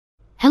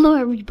Hello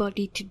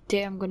everybody,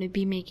 today I'm going to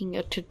be making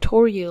a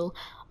tutorial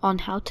on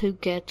how to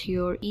get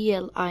your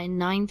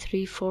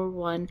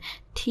ILI9341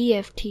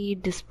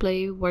 TFT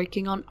display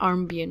working on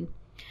Armbian.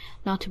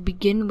 Now to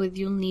begin with,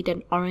 you'll need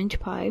an Orange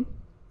Pi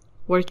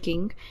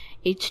working,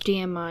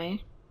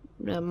 HDMI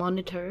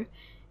monitor,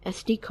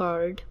 SD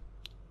card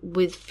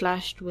with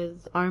flashed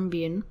with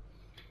Armbian,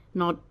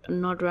 not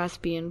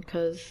Raspbian,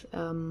 because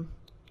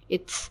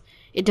it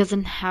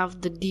doesn't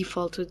have the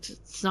default, so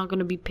it's not going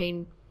to be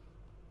paying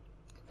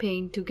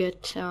to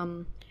get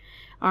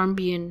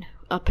Armbian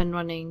up and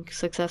running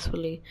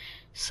successfully.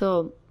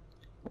 So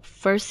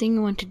first thing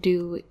you want to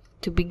do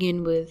to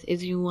begin with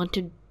is you want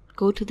to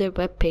go to their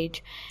web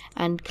page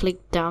and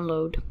click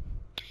download,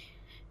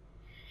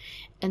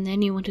 and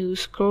then you want to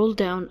scroll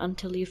down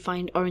until you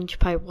find Orange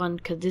Pi 1,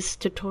 because this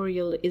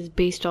tutorial is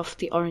based off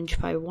the Orange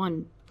Pi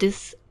 1.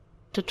 This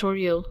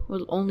tutorial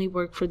will only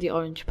work for the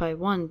Orange Pi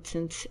 1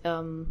 since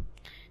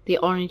the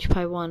Orange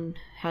Pi 1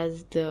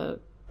 has the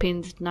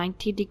pins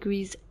 90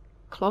 degrees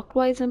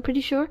clockwise, I'm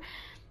pretty sure.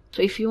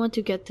 So if you want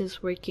to get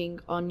this working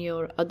on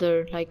your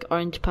other, like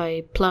Orange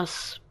Pi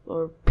Plus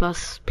or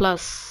Plus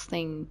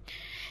thing,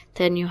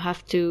 then you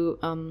have to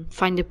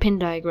find the pin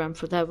diagram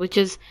for that, which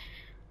is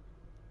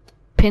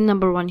pin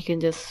number 1. You can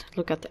just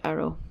look at the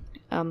arrow.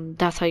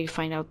 That's how you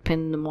find out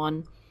pin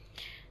 1.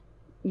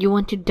 You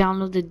want to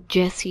download the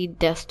Jesse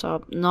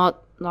desktop,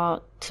 not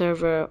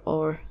server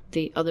or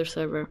the other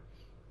server.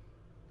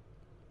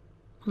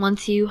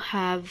 Once you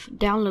have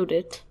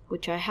downloaded,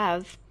 which I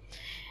have,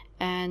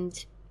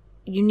 and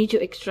you need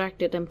to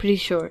extract it, I'm pretty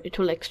sure it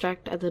will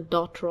extract as a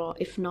 .raw.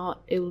 If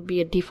not, it will be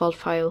a default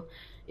file.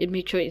 It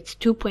makes sure it's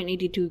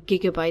 2.82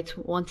 gigabytes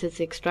once it's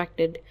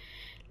extracted.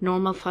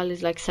 Normal file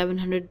is like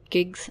 700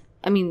 gigs.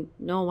 I mean,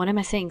 no, what am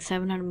I saying?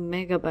 700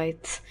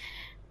 megabytes.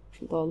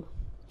 Lol.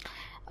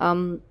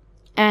 And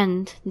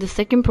the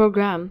second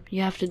program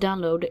you have to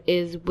download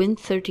is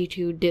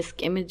Win32 Disk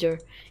Imager.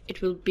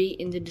 It will be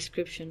in the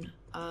description.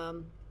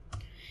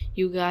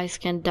 You guys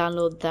can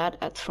download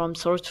that from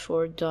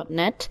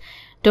sourceforge.net.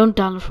 Don't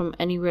download from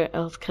anywhere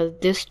else, because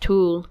this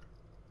tool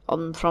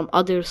from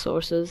other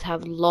sources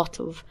have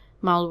lots of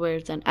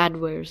malwares and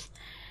adwares.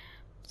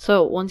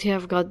 So once you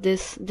have got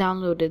this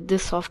downloaded,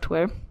 this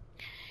software,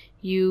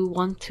 you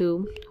want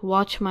to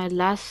watch my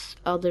last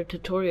other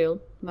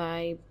tutorial,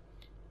 my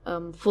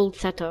full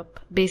setup.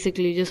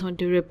 Basically, you just want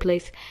to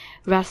replace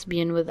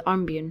Raspbian with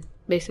Armbian,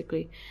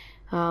 basically.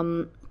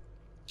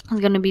 It's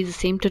going to be the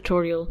same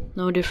tutorial,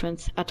 no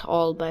difference at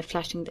all, by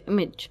flashing the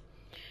image.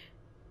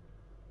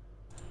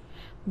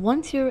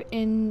 Once you're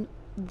in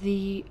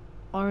the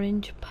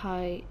Orange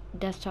Pi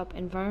desktop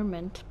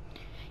environment,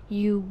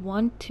 you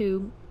want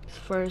to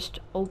first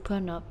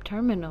open up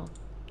terminal.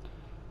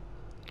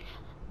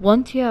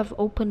 Once you have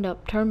opened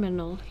up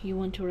terminal, you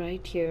want to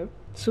write here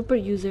super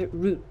user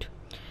root.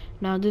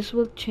 Now this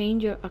will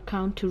change your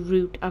account to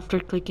root after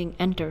clicking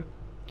enter.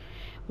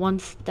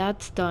 Once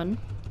that's done,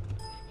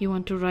 you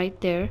want to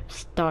write there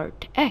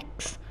start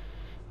X,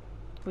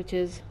 which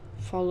is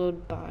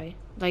followed by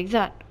like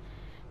that.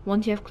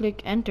 Once you have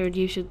clicked entered,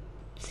 you should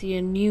see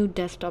a new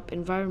desktop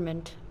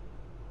environment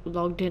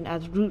logged in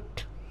as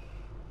root.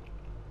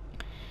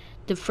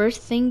 The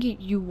first thing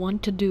you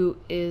want to do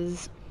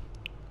is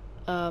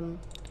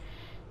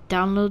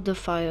download the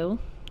file.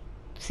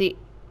 See,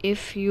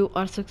 if you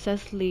are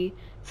successfully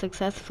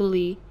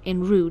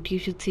in root, you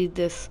should see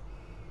this.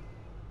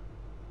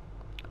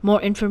 More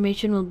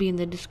information will be in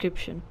the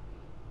description.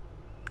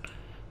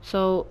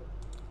 So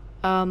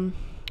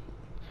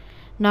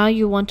now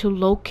you want to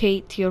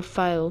locate your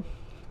file.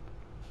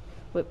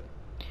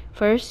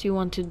 First you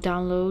want to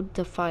download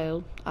the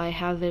file. I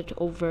have it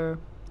over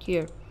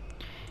here.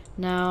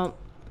 Now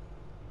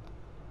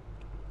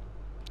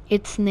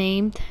it's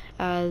named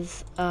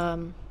as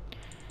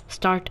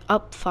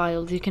startup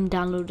files. You can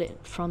download it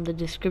from the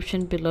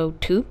description below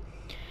too.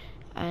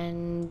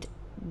 And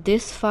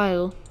this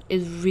file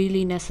is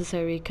really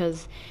necessary,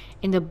 because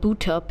in the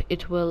boot up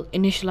it will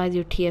initialize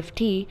your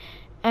TFT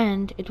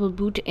and it will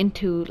boot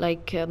into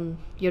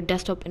your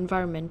desktop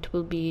environment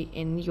will be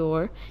in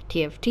your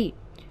TFT.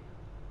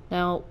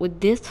 Now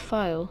with this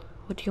file,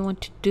 what you want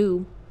to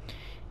do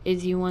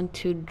is you want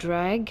to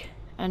drag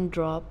and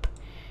drop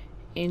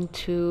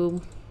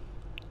into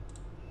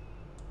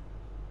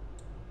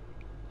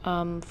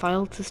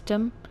file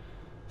system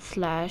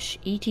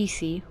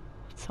 /etc,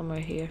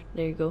 somewhere here,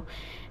 there you go,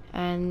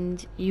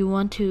 and you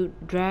want to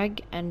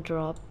drag and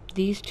drop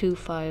these two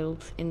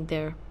files in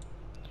there.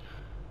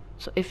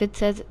 So if it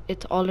says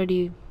it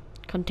already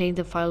contains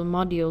the file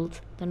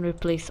modules, then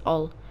replace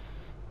all,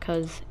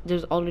 because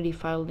there's already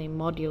file name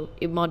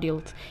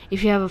modules.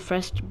 If you have a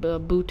fresh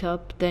boot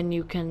up, then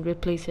you can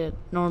replace it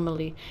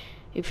normally.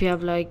 If you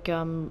have like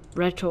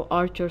retro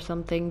arch or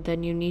something,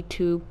 then you need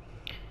to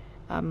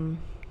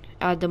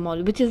add the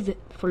module, which is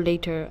for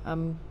later.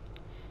 I'm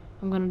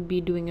gonna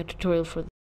be doing a tutorial for